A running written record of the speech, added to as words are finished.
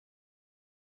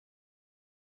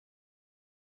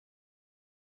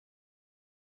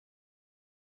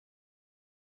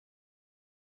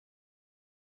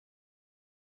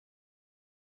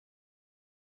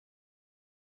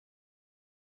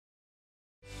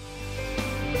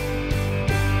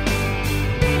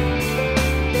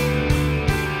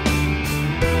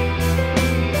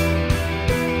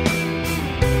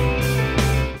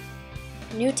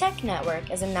Tech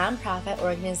Network is a nonprofit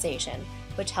organization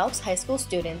which helps high school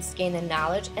students gain the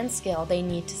knowledge and skill they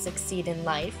need to succeed in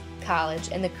life, college,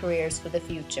 and the careers for the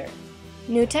future.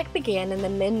 New Tech began in the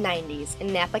mid-90s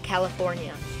in Napa,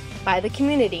 California. By the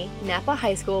community, Napa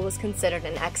High School was considered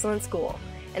an excellent school,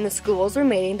 and the schools were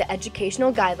meeting the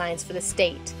educational guidelines for the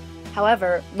state.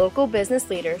 However, local business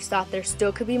leaders thought there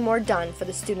still could be more done for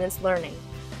the students' learning.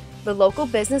 The local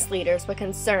business leaders were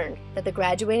concerned that the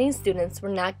graduating students were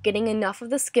not getting enough of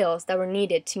the skills that were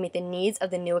needed to meet the needs of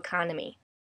the new economy.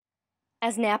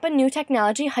 As Napa New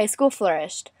Technology High School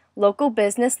flourished, local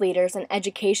business leaders and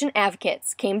education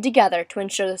advocates came together to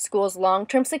ensure the school's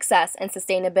long-term success and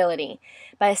sustainability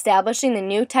by establishing the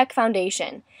New Tech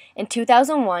Foundation. In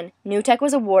 2001, New Tech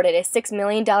was awarded a $6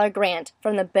 million grant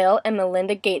from the Bill and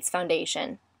Melinda Gates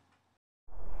Foundation.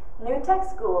 New Tech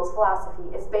School's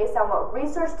philosophy is based on what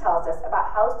research tells us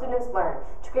about how students learn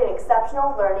to create an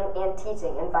exceptional learning and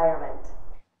teaching environment.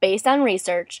 Based on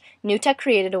research, New Tech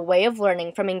created a way of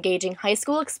learning from engaging high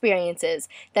school experiences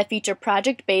that feature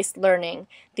project-based learning,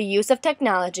 the use of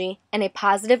technology, and a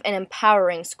positive and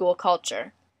empowering school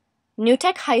culture. New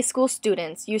Tech high school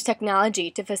students use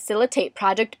technology to facilitate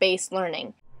project-based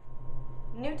learning.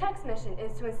 New Tech's mission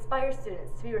is to inspire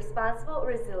students to be responsible,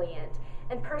 resilient,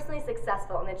 and personally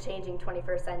successful in the changing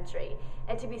 21st century,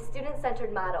 and to be a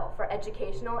student-centered model for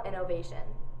educational innovation.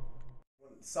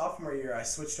 Sophomore year, I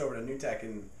switched over to New Tech,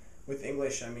 and with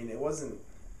English, it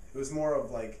was more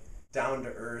of like down to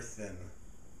earth and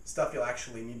stuff you'll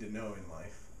actually need to know in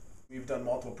life. We've done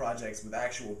multiple projects with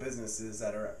actual businesses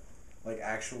that are like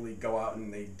actually go out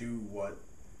and they do what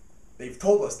they've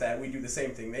told us that we do the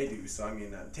same thing they do. So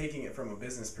taking it from a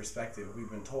business perspective, we've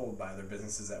been told by their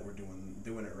businesses that we're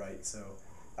doing it right. So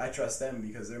I trust them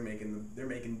because they're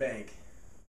making bank.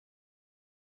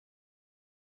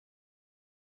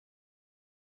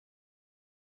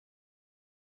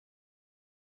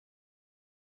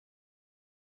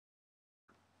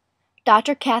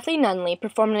 Dr. Kathy Nunley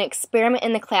performed an experiment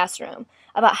in the classroom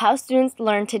about how students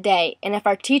learn today and if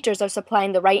our teachers are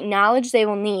supplying the right knowledge they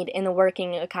will need in the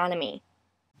working economy.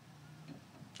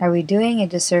 Are we doing a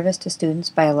disservice to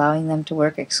students by allowing them to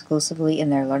work exclusively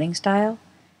in their learning style?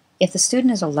 If the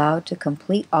student is allowed to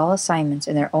complete all assignments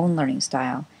in their own learning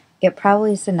style, it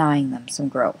probably is denying them some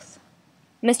growth.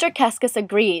 Mr. Keskis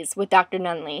agrees with Dr.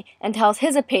 Nunley and tells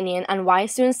his opinion on why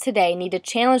students today need to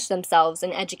challenge themselves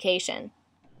in education.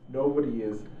 Nobody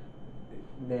is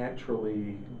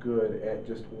naturally good at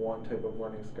just one type of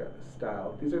learning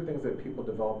style. These are things that people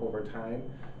develop over time.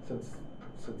 Since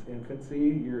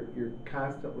infancy, you're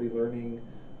constantly learning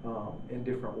in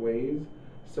different ways.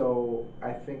 So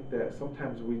I think that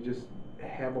sometimes we just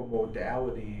have a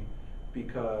modality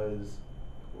because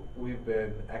we've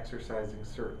been exercising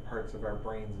certain parts of our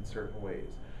brains in certain ways.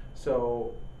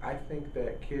 So I think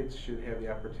that kids should have the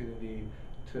opportunity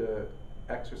to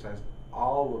exercise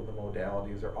all of the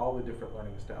modalities or all the different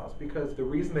learning styles, because the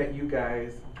reason that you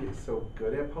guys get so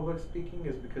good at public speaking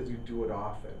is because you do it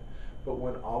often. But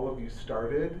when all of you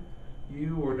started,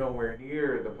 you were nowhere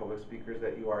near the public speakers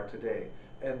that you are today.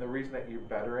 And the reason that you're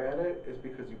better at it is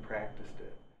because you practiced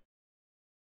it.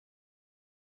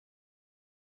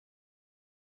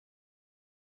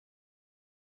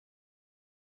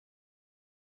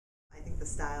 I think the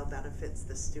style benefits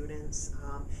the students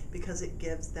because it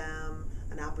gives them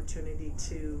an opportunity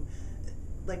to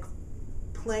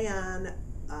play on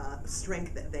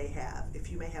strength that they have.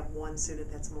 If you may have one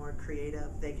student that's more creative,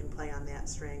 they can play on that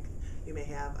strength. You may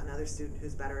have another student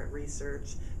who's better at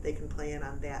research, they can play in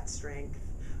on that strength.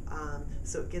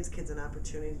 So it gives kids an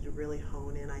opportunity to really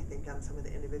hone in, I think, on some of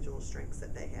the individual strengths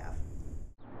that they have.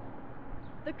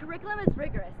 The curriculum is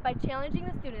rigorous by challenging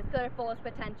the students to their fullest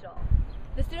potential.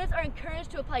 The students are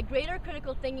encouraged to apply greater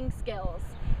critical thinking skills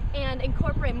and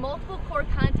incorporate multiple core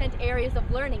content areas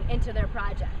of learning into their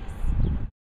projects.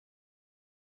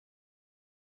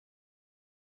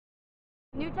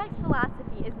 New Tech's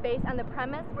philosophy is based on the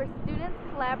premise where students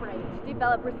collaborate to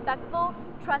develop respectful,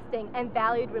 trusting, and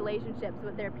valued relationships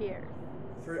with their peers.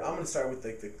 I'm going to start with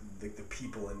the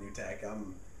people in New Tech.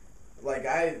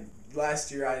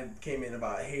 Last year I came in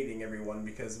about hating everyone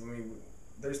because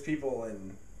there's people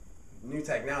in New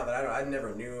Tech now that I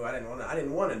never knew. I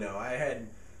didn't want to know. I had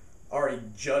already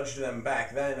judged them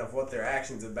back then of what their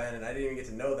actions have been, and I didn't even get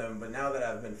to know them. But now that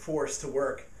I've been forced to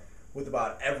work with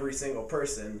about every single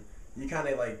person, you kind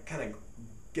of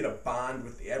get a bond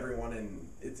with everyone, and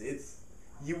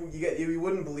you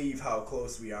wouldn't believe how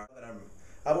close we are.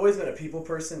 I've always been a people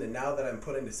person, and now that I'm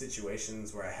put into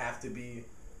situations where I have to be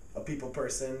a people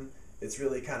person, it's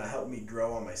really kind of helped me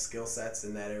grow on my skill sets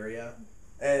in that area.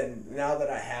 And now that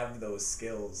I have those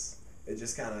skills, it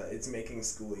just kind of, it's making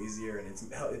school easier, and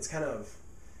it's kind of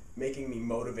making me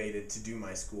motivated to do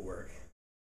my schoolwork.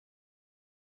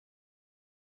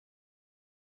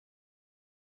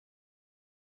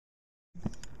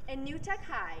 In New Tech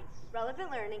High,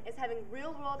 relevant learning is having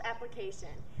real-world application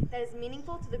that is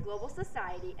meaningful to the global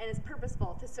society and is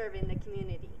purposeful to serving the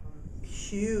community.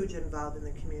 Huge involved in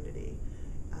the community.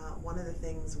 One of the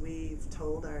things we've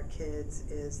told our kids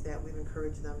is that we've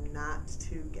encouraged them not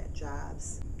to get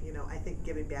jobs. You know, I think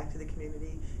giving back to the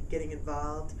community, getting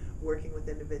involved, working with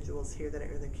individuals here that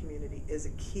are in the community is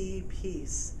a key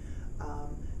piece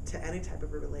to any type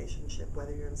of a relationship,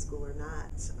 whether you're in school or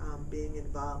not. Being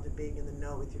involved and being in the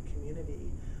know with your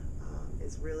community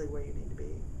is really where you need to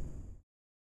be.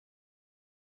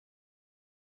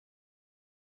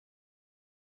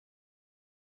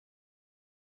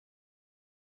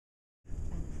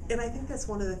 And I think that's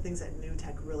one of the things that New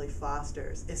Tech really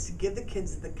fosters, is to give the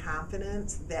kids the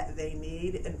confidence that they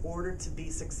need in order to be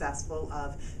successful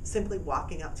of simply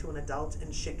walking up to an adult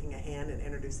and shaking a hand and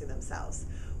introducing themselves.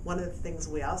 One of the things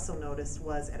we also noticed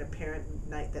was at a parent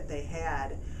night that they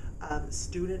had,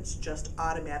 students just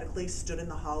automatically stood in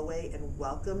the hallway and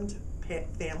welcomed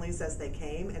families as they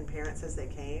came and parents as they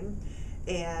came,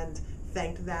 and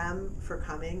thanked them for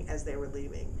coming as they were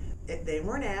leaving. They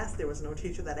weren't asked. There was no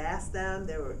teacher that asked them.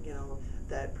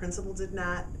 The principal did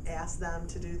not ask them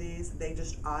to do these. They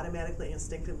just automatically,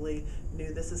 instinctively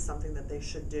knew this is something that they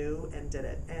should do and did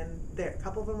it. And a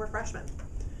couple of them were freshmen.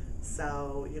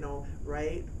 So,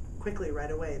 right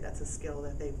away, that's a skill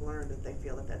that they've learned, that they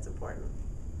feel that that's important.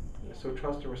 So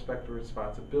trust and respect and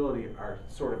responsibility are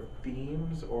sort of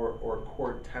themes or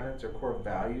core tenets or core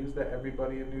values that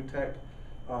everybody in New Tech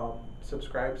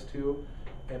subscribes to.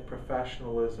 And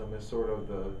professionalism is sort of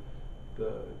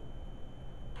the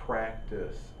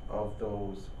practice of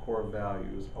those core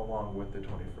values along with the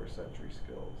 21st century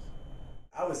skills.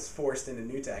 I was forced into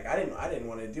New Tech. I didn't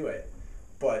want to do it,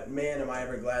 but man, am I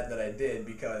ever glad that I did,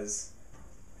 because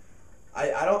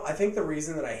I think the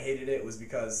reason that I hated it was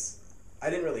because I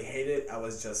didn't really hate it. I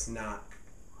was just not.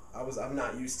 I'm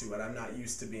not used to it. I'm not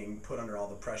used to being put under all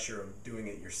the pressure of doing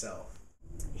it yourself.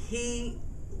 He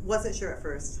wasn't sure at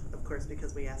first, of course,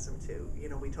 because we asked him to.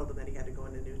 We told him that he had to go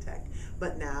into New Tech.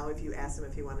 But now, if you asked him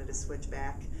if he wanted to switch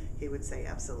back, he would say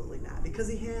absolutely not, because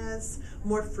he has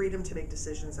more freedom to make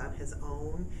decisions on his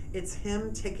own. It's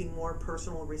him taking more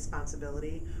personal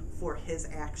responsibility for his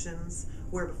actions,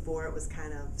 where before it was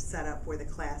kind of set up where the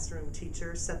classroom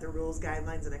teachers set the rules,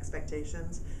 guidelines, and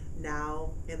expectations.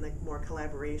 Now, in the more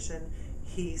collaboration,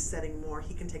 he's setting more.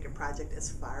 He can take a project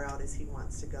as far out as he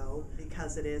wants to go,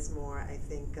 because it is more, I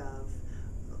think, of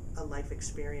a life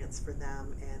experience for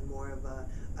them and more of a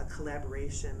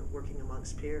collaboration working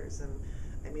amongst peers. And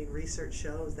I mean, research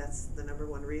shows that's the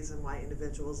 #1 reason why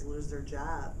individuals lose their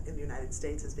job in the United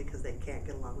States, is because they can't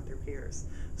get along with their peers.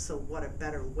 So what a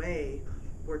better way,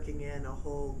 working in a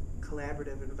whole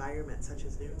collaborative environment such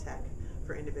as New Tech,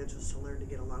 for individuals to learn to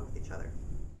get along with each other.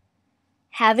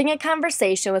 Having a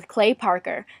conversation with Clay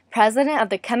Parker, president of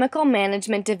the Chemical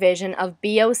Management Division of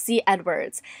BOC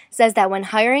Edwards, says that when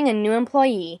hiring a new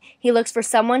employee, he looks for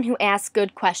someone who asks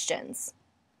good questions.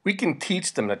 We can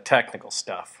teach them the technical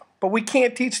stuff, but we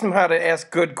can't teach them how to ask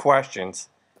good questions,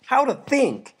 how to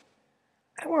think.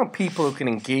 I want people who can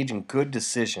engage in good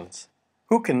decisions,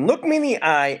 who can look me in the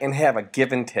eye and have a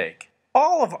give and take.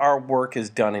 All of our work is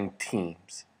done in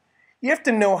teams. You have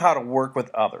to know how to work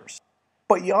with others,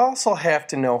 but you also have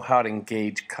to know how to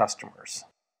engage customers.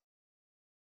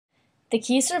 The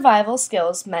key survival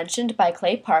skills mentioned by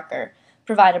Clay Parker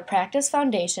provide a practice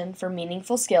foundation for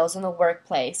meaningful skills in the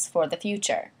workplace for the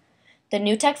future. The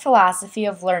New Tech philosophy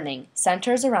of learning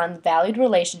centers around valued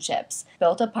relationships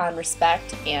built upon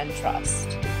respect and trust.